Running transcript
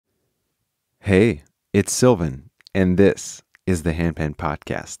Hey, it's Sylvain, and this is the Handpan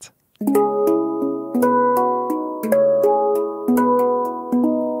Podcast.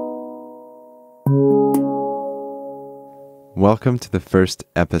 Welcome to the first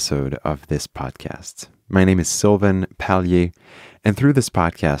episode of this podcast. My name is Sylvain Pallier, and through this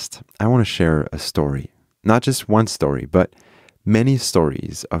podcast, I want to share a story. Not just one story, but many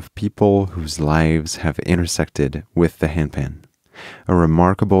stories of people whose lives have intersected with the handpan, a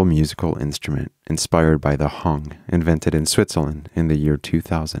remarkable musical instrument inspired by the hong, invented in Switzerland in the year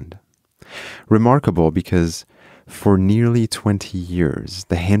 2000. Remarkable because for nearly 20 years,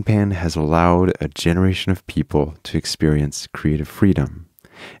 the handpan has allowed a generation of people to experience creative freedom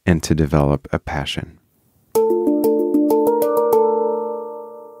and to develop a passion.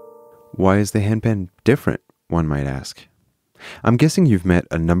 Why is the handpan different, one might ask? I'm guessing you've met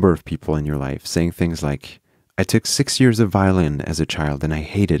a number of people in your life saying things like, I took 6 years of violin as a child and I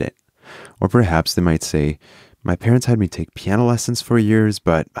hated it. Or perhaps they might say, my parents had me take piano lessons for years,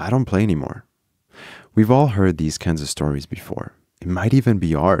 but I don't play anymore. We've all heard these kinds of stories before. It might even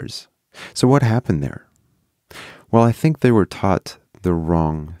be ours. So what happened there? Well, I think they were taught the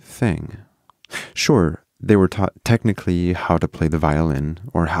wrong thing. Sure, they were taught technically how to play the violin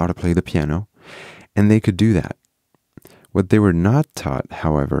or how to play the piano, and they could do that. What they were not taught,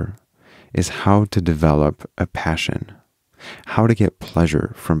 however, is how to develop a passion, how to get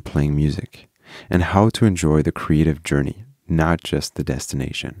pleasure from playing music, and how to enjoy the creative journey, not just the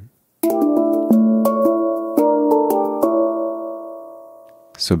destination.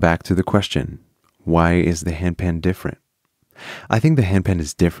 So back to the question, why is the handpan different? I think the handpan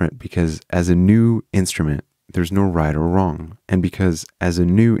is different because as a new instrument, there's no right or wrong, and because as a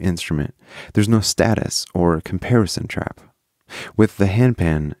new instrument, there's no status or comparison trap. With the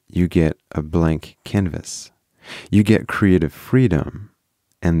handpan, you get a blank canvas. You get creative freedom,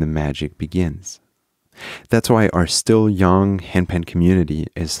 and the magic begins. That's why our still young handpan community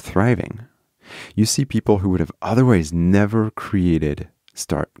is thriving. You see people who would have otherwise never created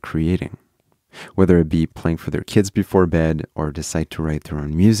start creating. Whether it be playing for their kids before bed, or decide to write their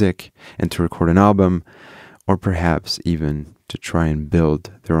own music and to record an album, or perhaps even to try and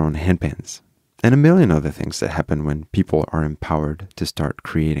build their own handpans. And a million other things that happen when people are empowered to start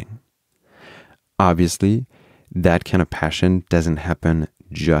creating. Obviously, that kind of passion doesn't happen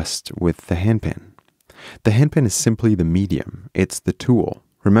just with the handpan. The handpan is simply the medium. It's the tool.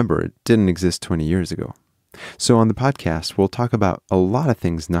 Remember, it didn't exist 20 years ago. So on the podcast, we'll talk about a lot of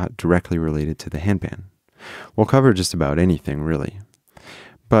things not directly related to the handpan. We'll cover just about anything, really.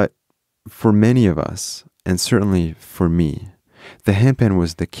 But for many of us, and certainly for me, the handpan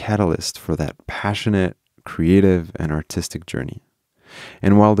was the catalyst for that passionate, creative, and artistic journey.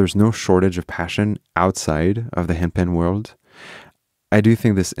 And while there's no shortage of passion outside of the handpan world, I do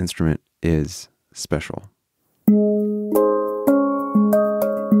think this instrument is special.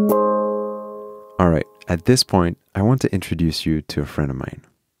 All right, at this point, I want to introduce you to a friend of mine.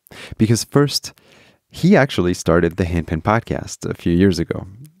 Because first, he actually started the Handpan Podcast a few years ago.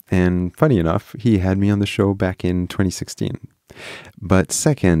 And funny enough, he had me on the show back in 2016. But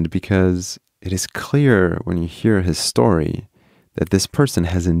second, because it is clear when you hear his story that this person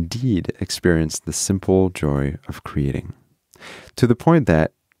has indeed experienced the simple joy of creating. To the point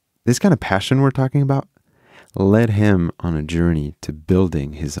that this kind of passion we're talking about led him on a journey to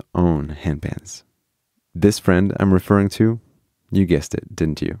building his own handpans. This friend I'm referring to, you guessed it,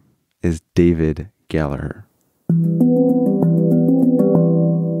 didn't you, is David Gallaher.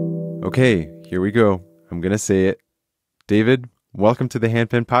 Okay, here we go. I'm going to say it. David, welcome to the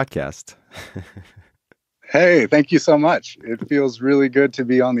Handpan Podcast. Hey, thank you so much. It feels really good to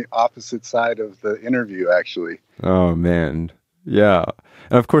be on the opposite side of the interview, actually. Oh, man. Yeah.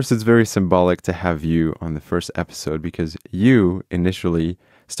 And of course, it's very symbolic to have you on the first episode because you initially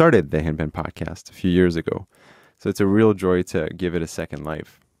started the Handpan Podcast a few years ago. So it's a real joy to give it a second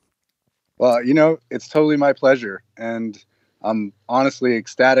life. Well, it's totally my pleasure. And I'm honestly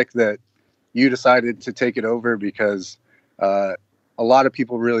ecstatic that you decided to take it over because a lot of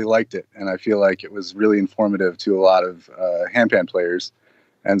people really liked it. And I feel like it was really informative to a lot of handpan players.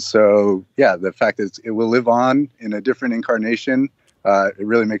 And so, yeah, the fact that it will live on in a different incarnation, it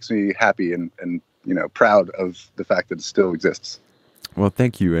really makes me happy and proud of the fact that it still exists. Well,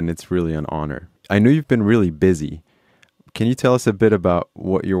 thank you. And it's really an honor. I know you've been really busy. Can you tell us a bit about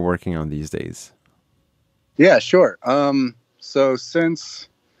what you're working on these days? Yeah, sure. So since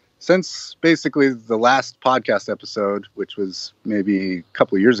basically the last podcast episode, which was maybe a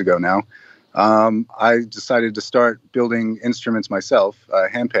couple of years ago now, I decided to start building instruments myself,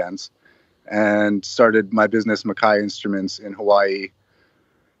 handpans, and started my business, Makai Instruments, in Hawaii.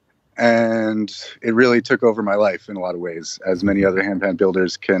 and it really took over my life in a lot of ways, as many other handpan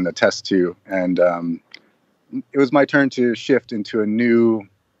builders can attest to. And it was my turn to shift into a new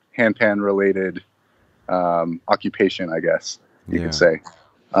handpan related occupation, I guess you could say.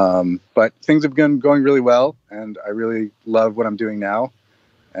 But things have been going really well, and I really love what I'm doing now.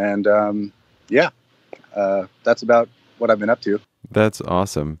 And that's about what I've been up to. That's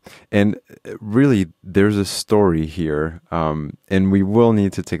awesome. And really, there's a story here, and we will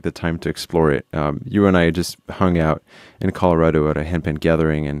need to take the time to explore it. You and I just hung out in Colorado at a handpan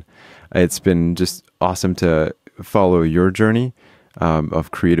gathering, and it's been just awesome to follow your journey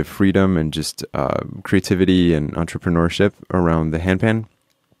of creative freedom and just creativity and entrepreneurship around the handpan.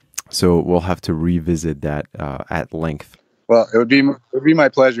 So we'll have to revisit that at length. Well, it would be my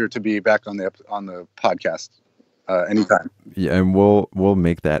pleasure to be back on the podcast anytime. Yeah, and we'll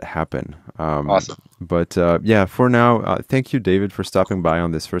make that happen. Awesome. But for now, thank you, David, for stopping by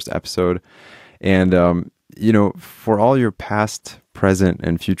on this first episode. And for all your past, present,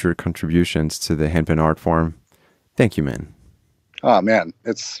 and future contributions to the handpan art form, thank you, man. Oh man,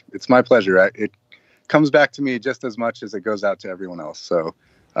 it's my pleasure. It comes back to me just as much as it goes out to everyone else. So.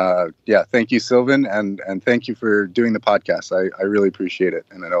 Thank you, Sylvain, and thank you for doing the podcast. I really appreciate it,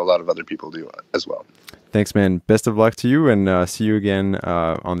 and I know a lot of other people do as well. Thanks, man. Best of luck to you, and see you again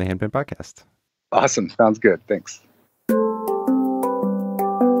on the Handpan Podcast. Awesome. Sounds good. Thanks.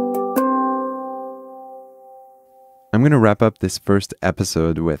 I'm going to wrap up this first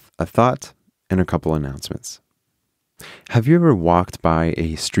episode with a thought and a couple announcements. Have you ever walked by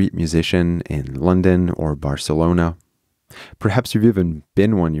a street musician in London or Barcelona? Perhaps you've even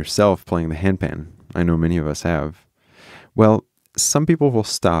been one yourself playing the handpan. I know many of us have. Well, some people will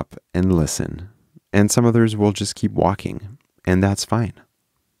stop and listen, and some others will just keep walking, and that's fine.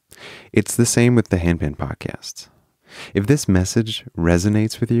 It's the same with the Handpan Podcast. If this message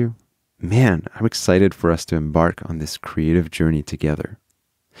resonates with you, man, I'm excited for us to embark on this creative journey together.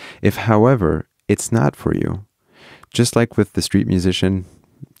 If, however, it's not for you, just like with the street musician,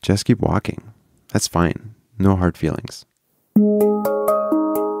 just keep walking. That's fine. No hard feelings.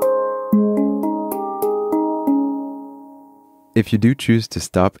 If you do choose to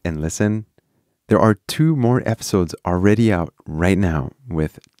stop and listen, there are 2 more episodes already out right now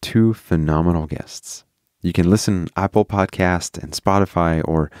with 2 phenomenal guests. You can listen on Apple Podcast and Spotify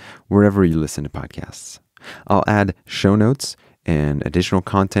or wherever you listen to podcasts. I'll add show notes and additional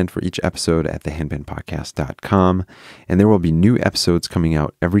content for each episode at thehandpanpodcast.com, and there will be new episodes coming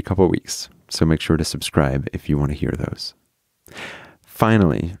out every couple of weeks, so make sure to subscribe if you want to hear those.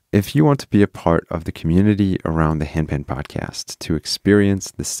 Finally, if you want to be a part of the community around the Handpan Podcast to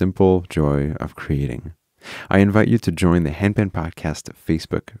experience the simple joy of creating, I invite you to join the Handpan Podcast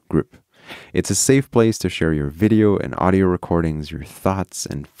Facebook group. It's a safe place to share your video and audio recordings, your thoughts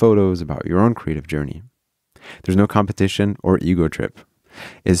and photos about your own creative journey. There's no competition or ego trip.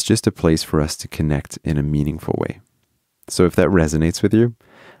 It's just a place for us to connect in a meaningful way. So if that resonates with you,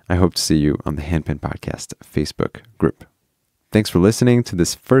 I hope to see you on the Handpan Podcast Facebook group. Thanks for listening to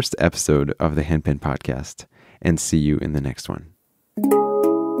this first episode of the Handpan Podcast, and see you in the next one.